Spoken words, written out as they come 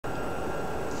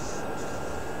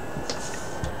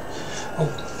Oh,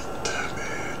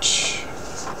 damage.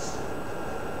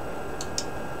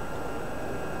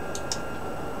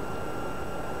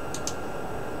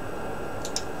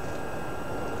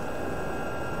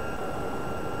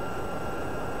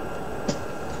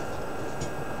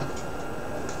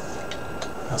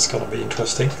 That's gonna be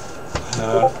interesting.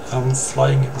 I'm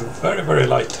flying very, very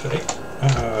light today.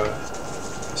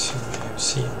 As you may have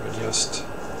seen, we just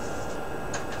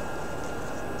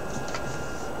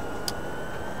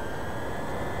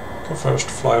go first,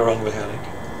 fly around the heading.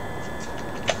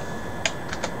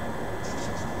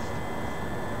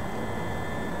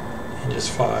 Engines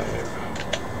 5.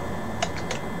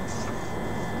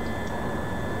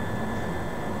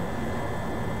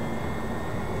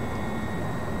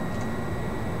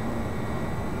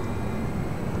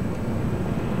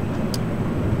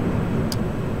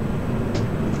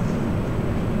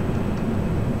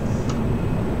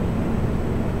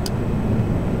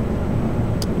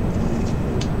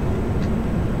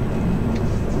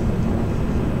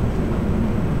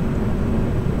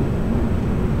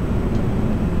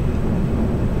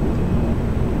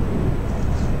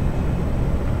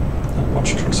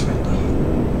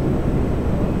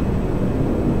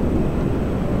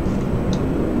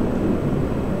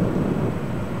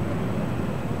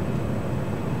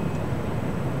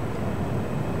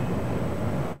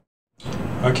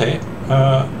 Okay,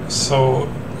 so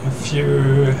a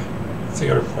few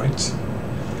theory points.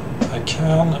 I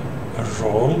can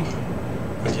roll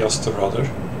with just the rudder.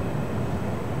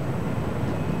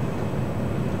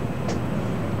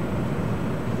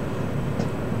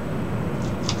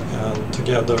 And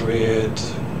together with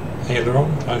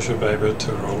aileron I should be able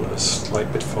to roll a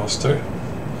slight bit faster.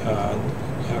 And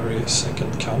every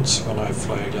second counts when I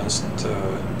fly against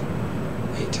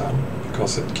A-10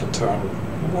 because it can turn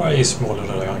way smaller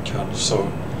than I can, so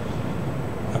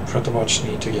I pretty much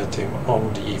need to get him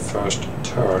on the first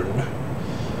turn.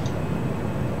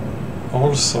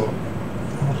 Also,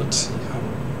 oh, let's see, I'm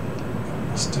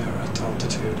almost there at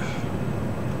altitude.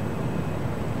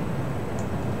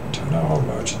 Turn our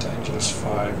merchant Angels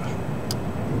 5.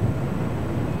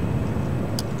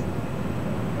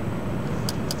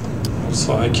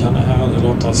 Also, I can add a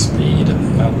lot of speed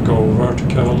and go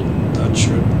vertical. That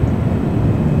should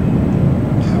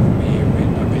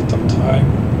time.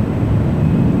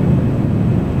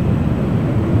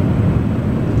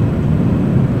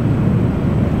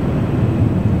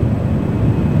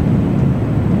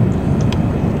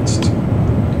 Let's do the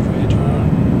radar,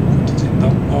 put it in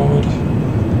that mode, and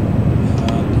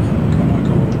I'm gonna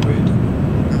go with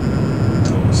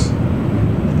those.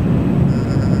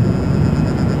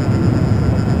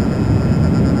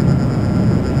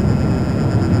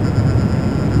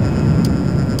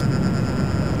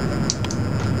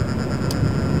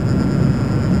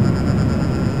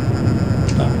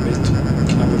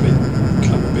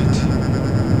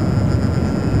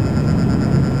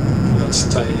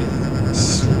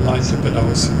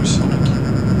 Below supersonic.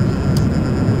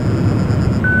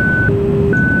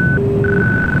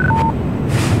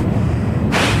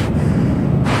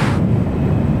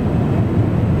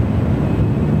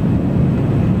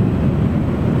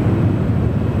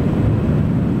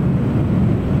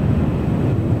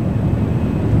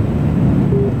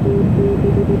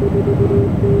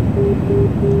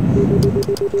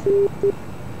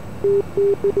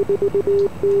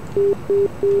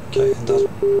 Okay, that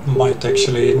might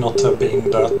actually not have been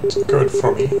that good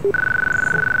for me.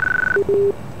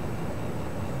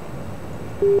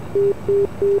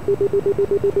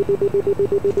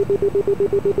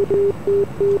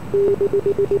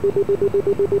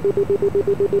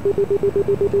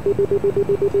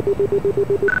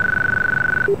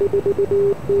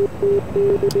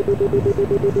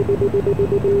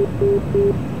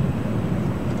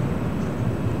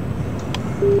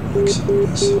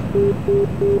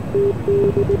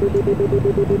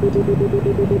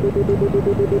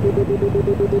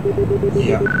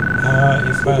 Yeah,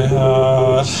 if I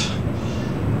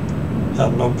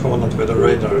had no opponent with a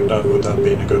radar, that would have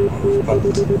been a good move, but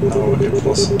no, it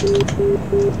wasn't.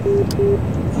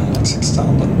 Let's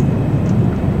extend it.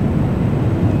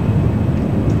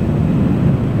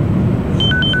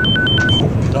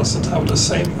 Hope he doesn't have the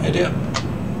same idea.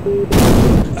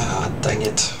 Ah, dang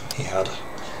it, he had.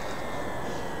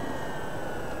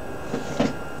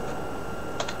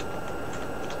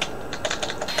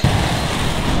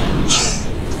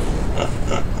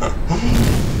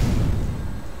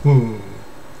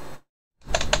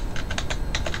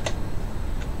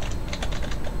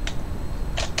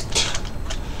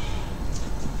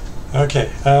 Okay,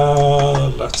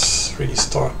 let's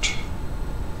restart.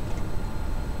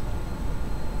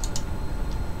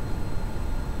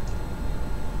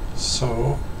 So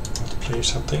multiplayer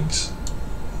settings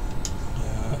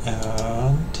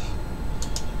and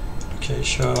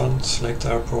location, select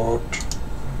airport,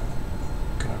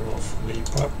 gonna go for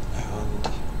LIPA, and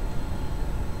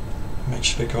I'm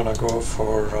actually gonna go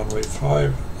for runway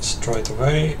 5 straight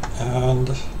away, and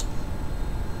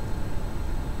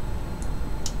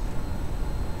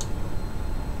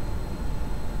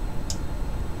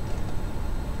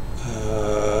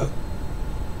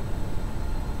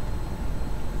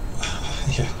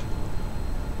yeah.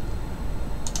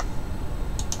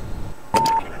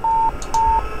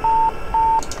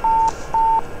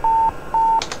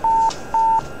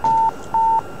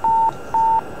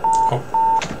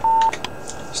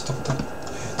 Stop that.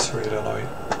 It's really annoying.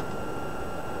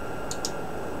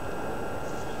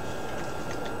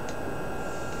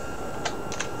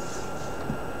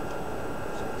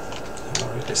 I'm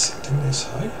already sitting this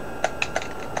high.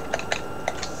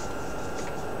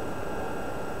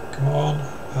 Come on,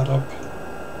 head up.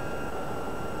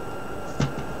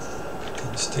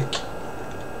 And stick.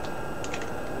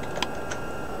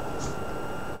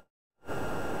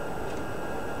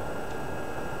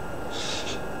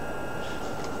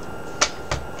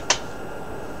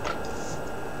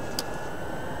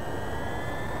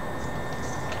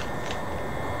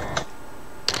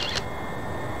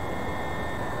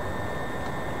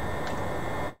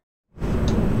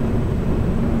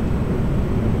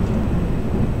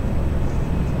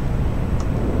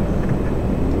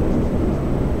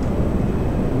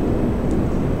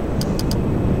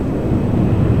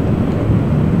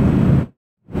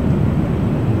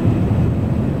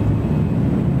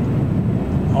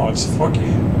 It's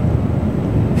foggy.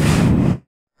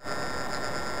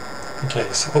 Okay,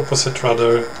 so opposite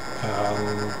rudder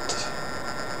and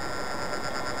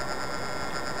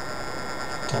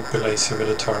don't be lazy with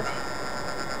the turn.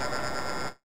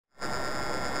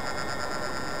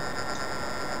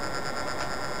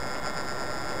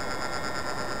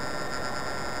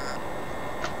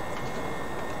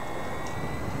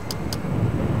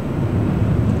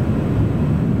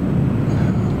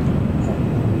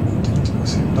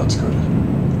 That's good.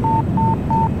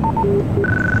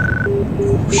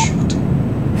 Oh shoot.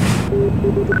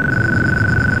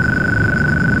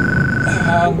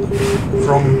 And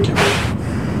wrong gear.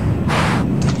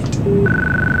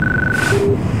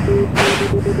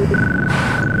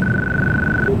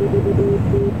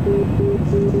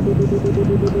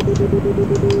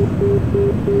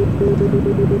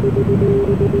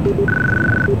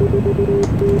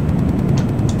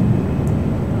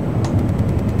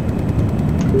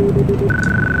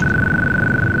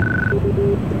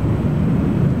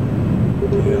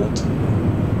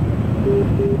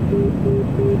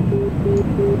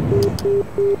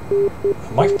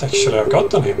 I might actually have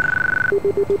gotten him.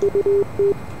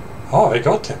 Oh, I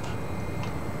got him.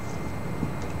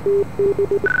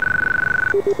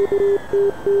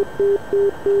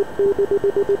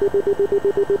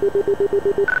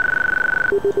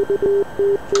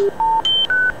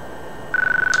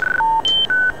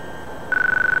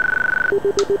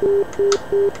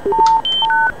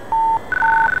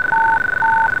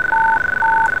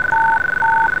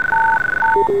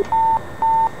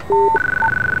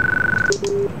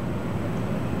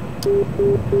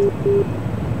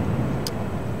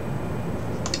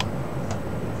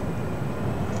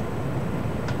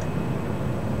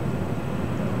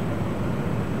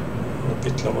 A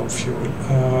bit low on fuel.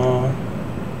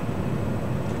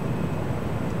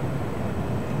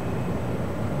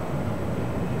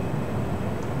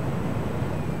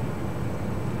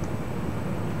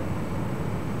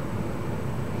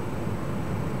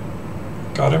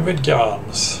 Got him with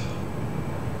guns.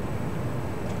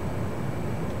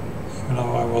 Even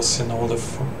though I was in all the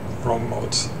wrong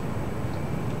modes.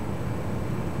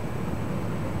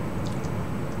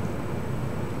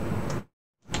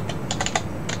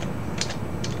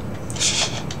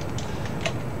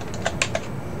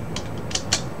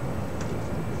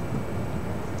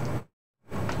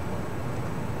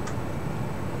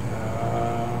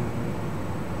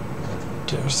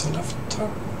 There's a left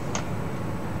turn.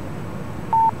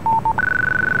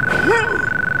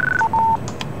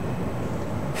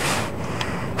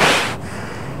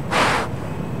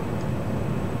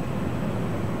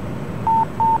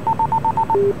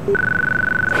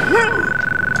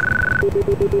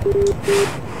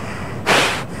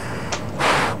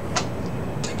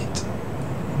 Dang it.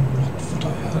 Not what I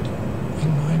had in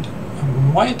mind. I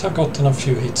might have gotten a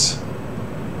few hits.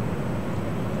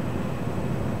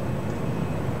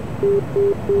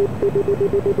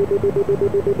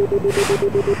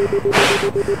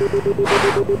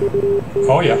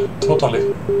 Oh yeah,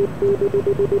 totally.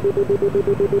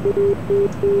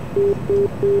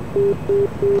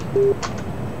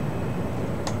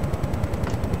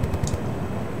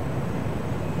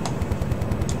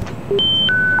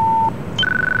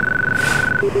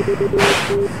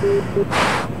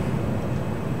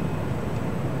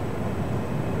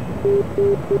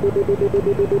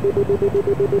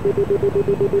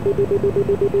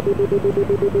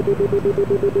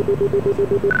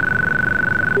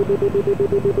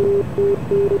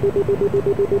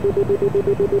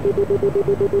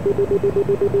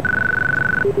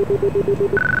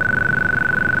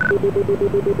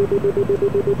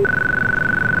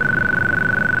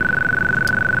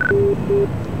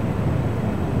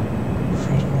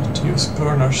 Try not to use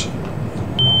burners on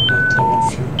that low on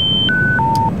fuel.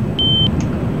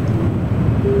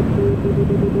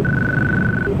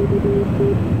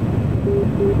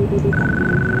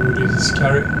 Ooh, this is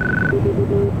scary.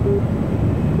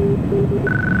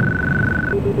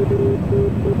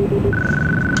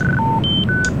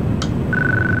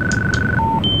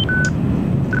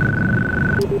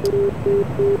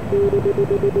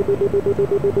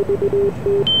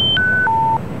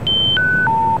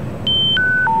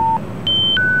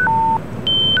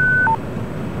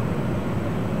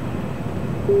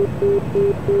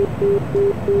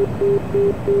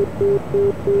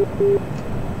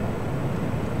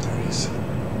 There he is.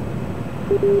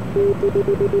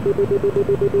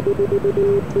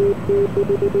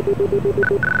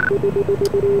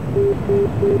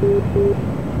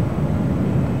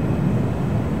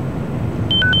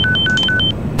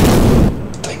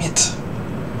 Dang it!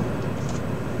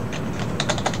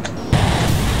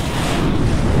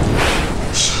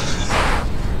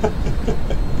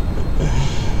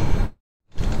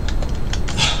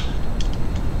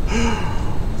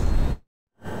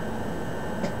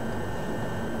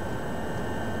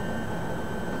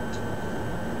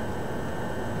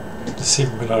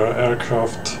 Similar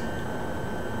aircraft.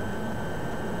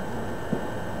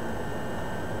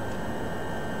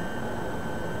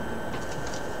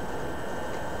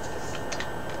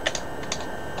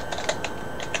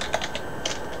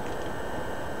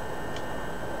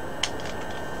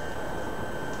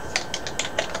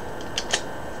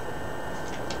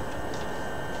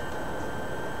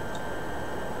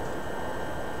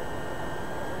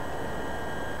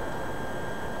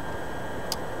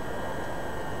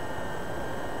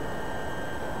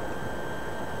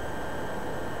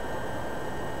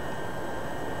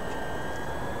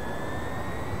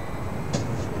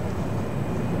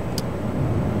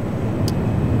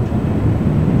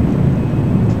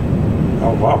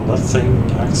 Oh wow, that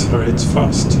thing accelerates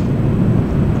fast.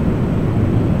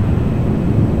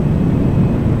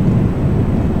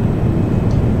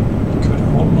 Could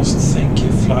almost think he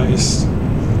flies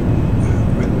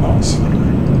with mouse.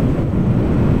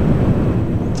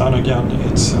 But then again,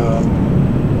 it's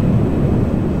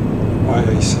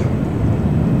YAC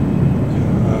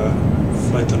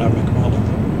flight dynamic model.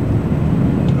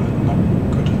 Not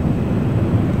good.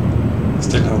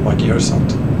 Still have my gears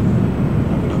out.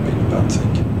 Bad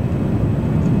thing.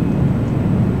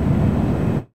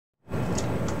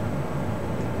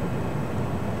 Dang it.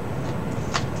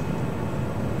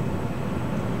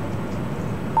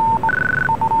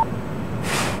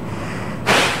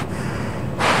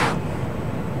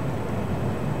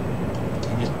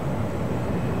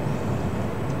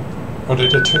 Or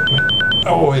did it trick me?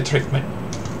 Oh, it tricked me.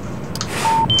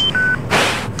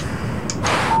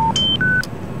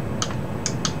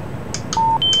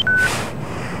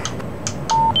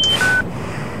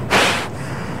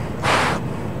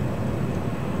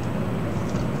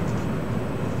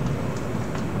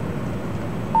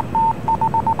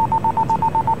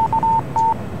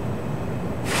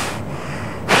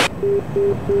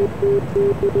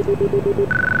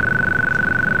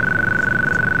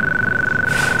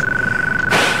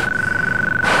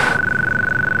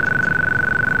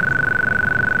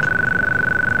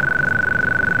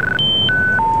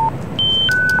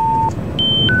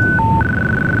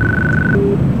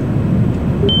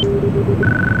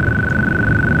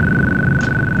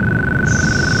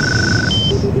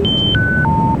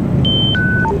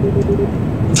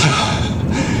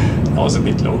 That was a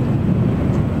bit low.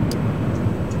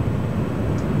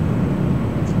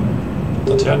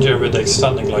 The danger with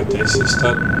extending like this is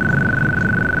that...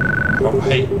 Oh,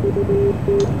 hey.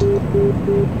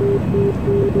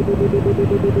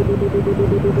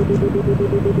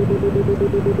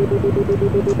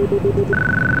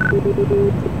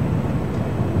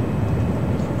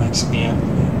 Makes me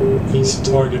an easy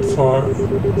target for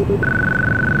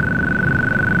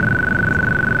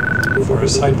a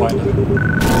sidewinder.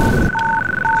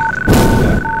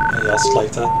 Yeah, just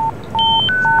like that.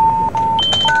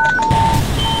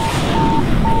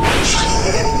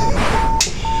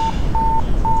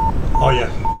 Oh yeah.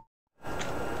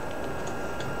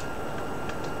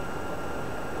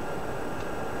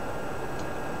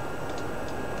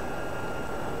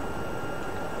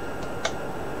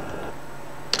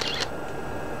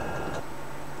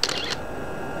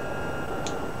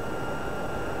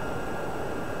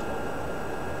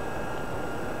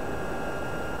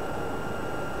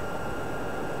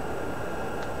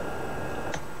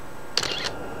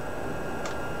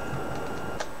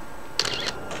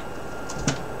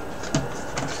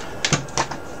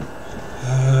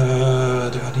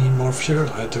 Do I need more fuel?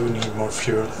 I do need more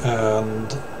fuel,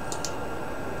 and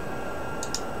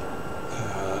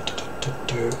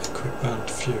equipment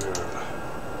fuel.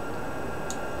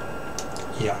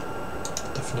 Yeah,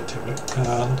 definitively.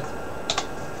 And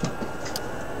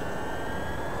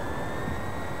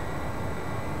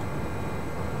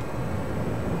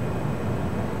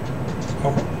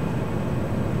oh.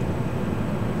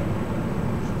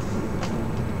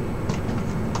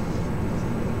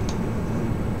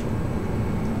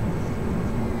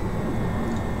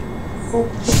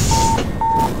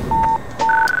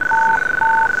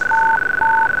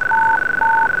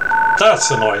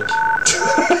 That's annoying.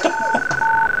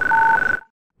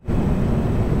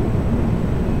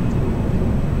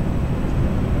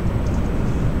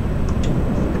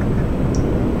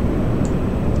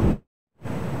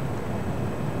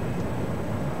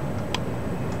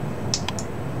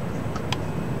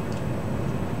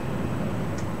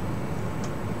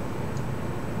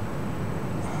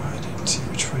 I didn't see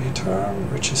which way you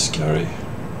turn, which is scary.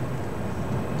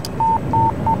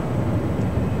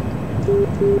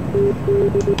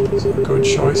 Good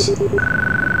choice.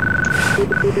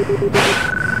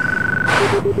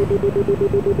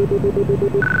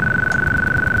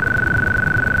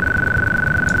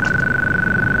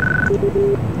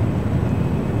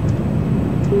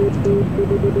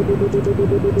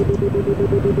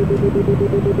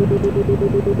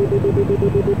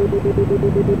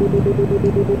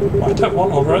 Might have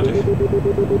one already.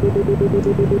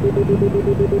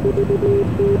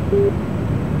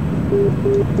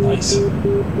 Nice.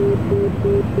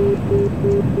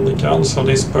 The guns of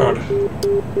this bird.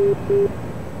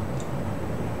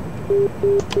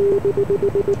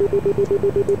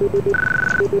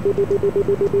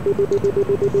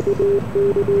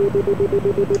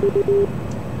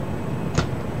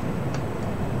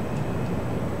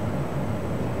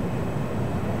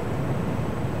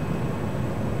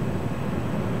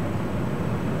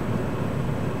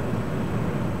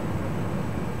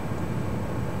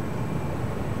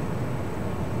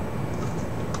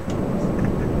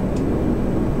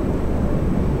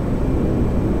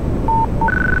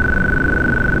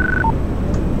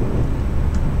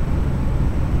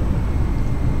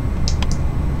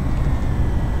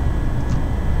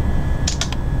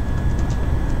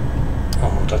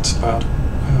 That's bad.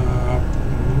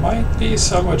 Might be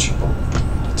salvageable.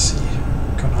 Let's see.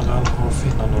 Gonna land half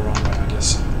in on the runway, I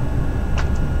guess.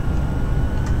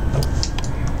 Nope.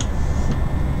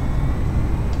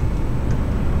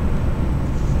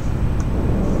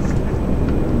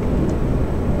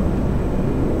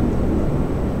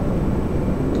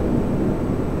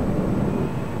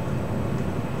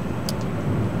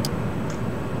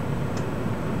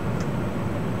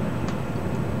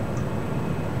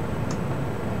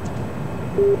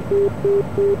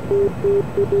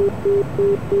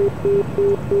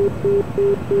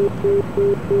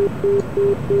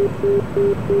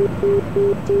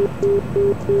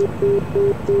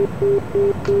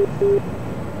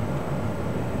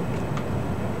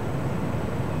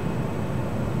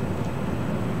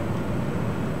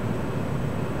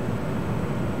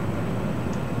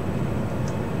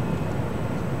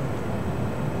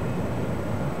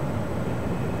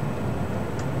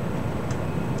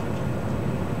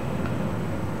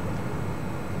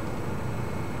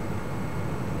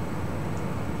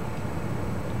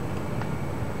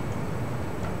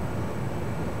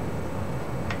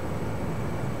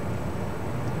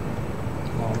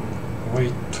 Way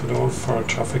too low for a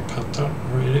traffic pattern,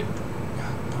 really.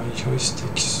 My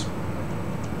joysticks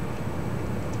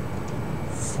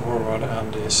forward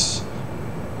and is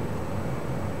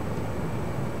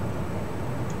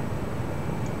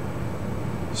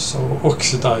so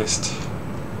oxidized.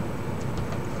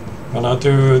 When I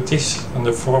do this on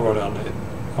the forward end, it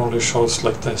only shows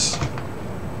like this.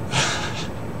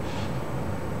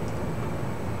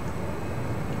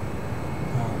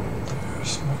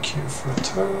 cue for a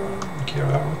turn, gear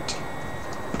out,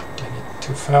 getting it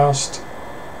too fast.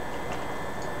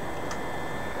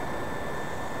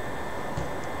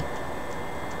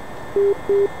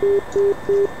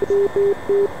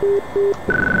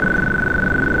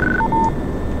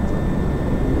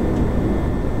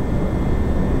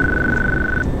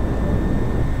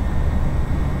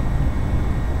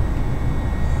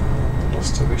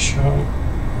 Lost the visual.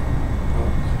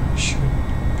 Well, I should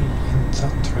be in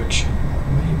that direction.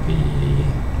 Maybe.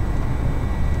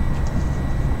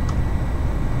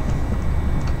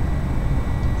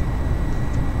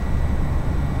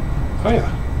 Oh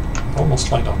yeah,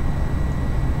 almost lined up.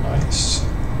 Nice.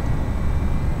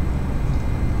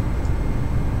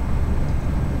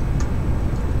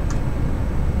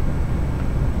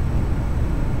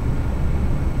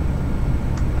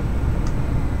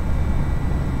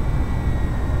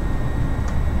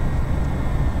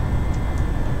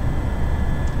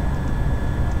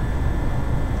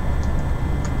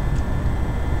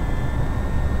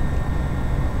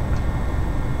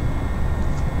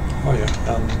 Oh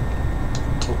yeah,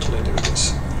 and totally do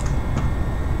this.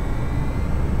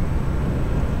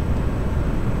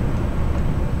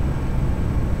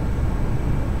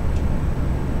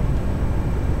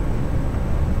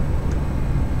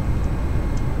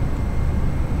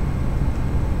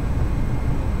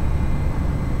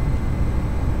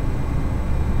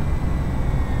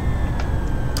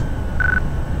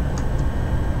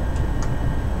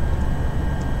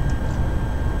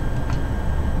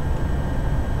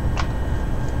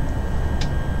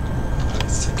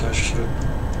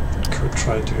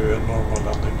 Try to do a normal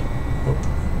landing. Oh,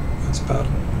 that's bad.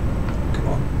 Come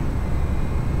on.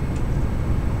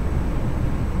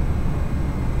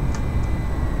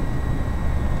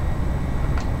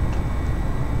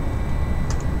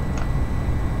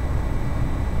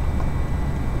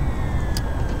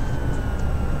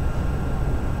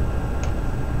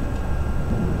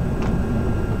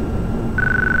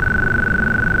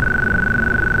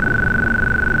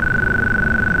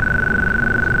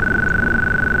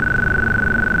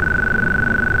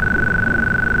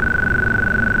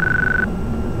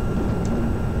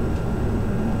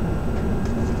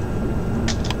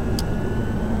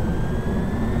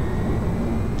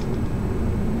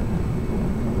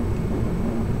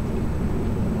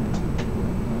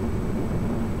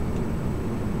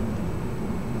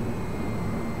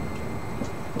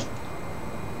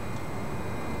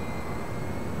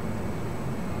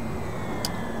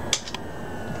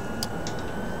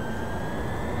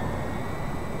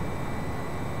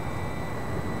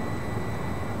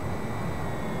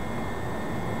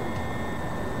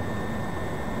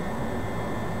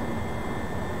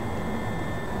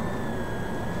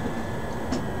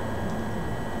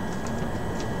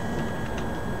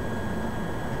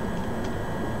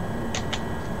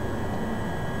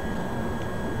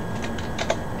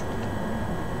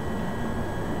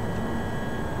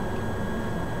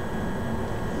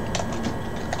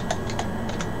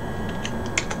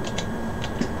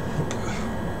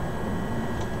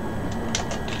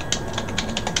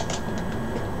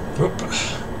 Whoop.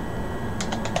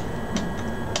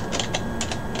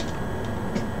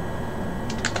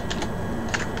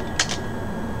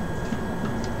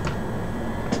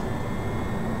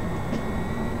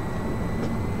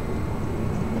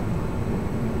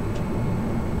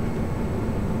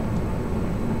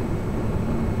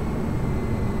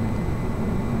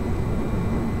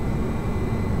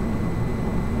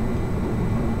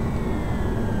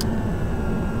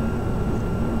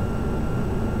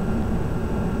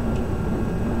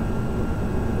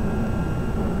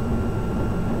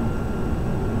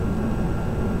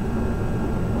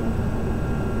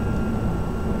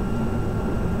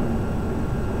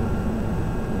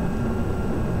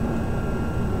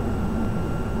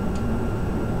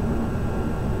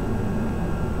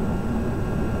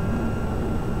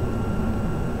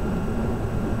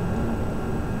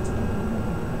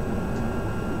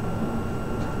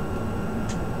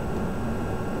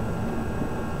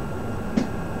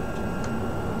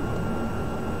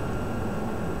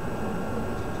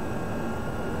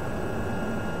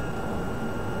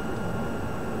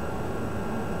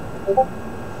 Thank you.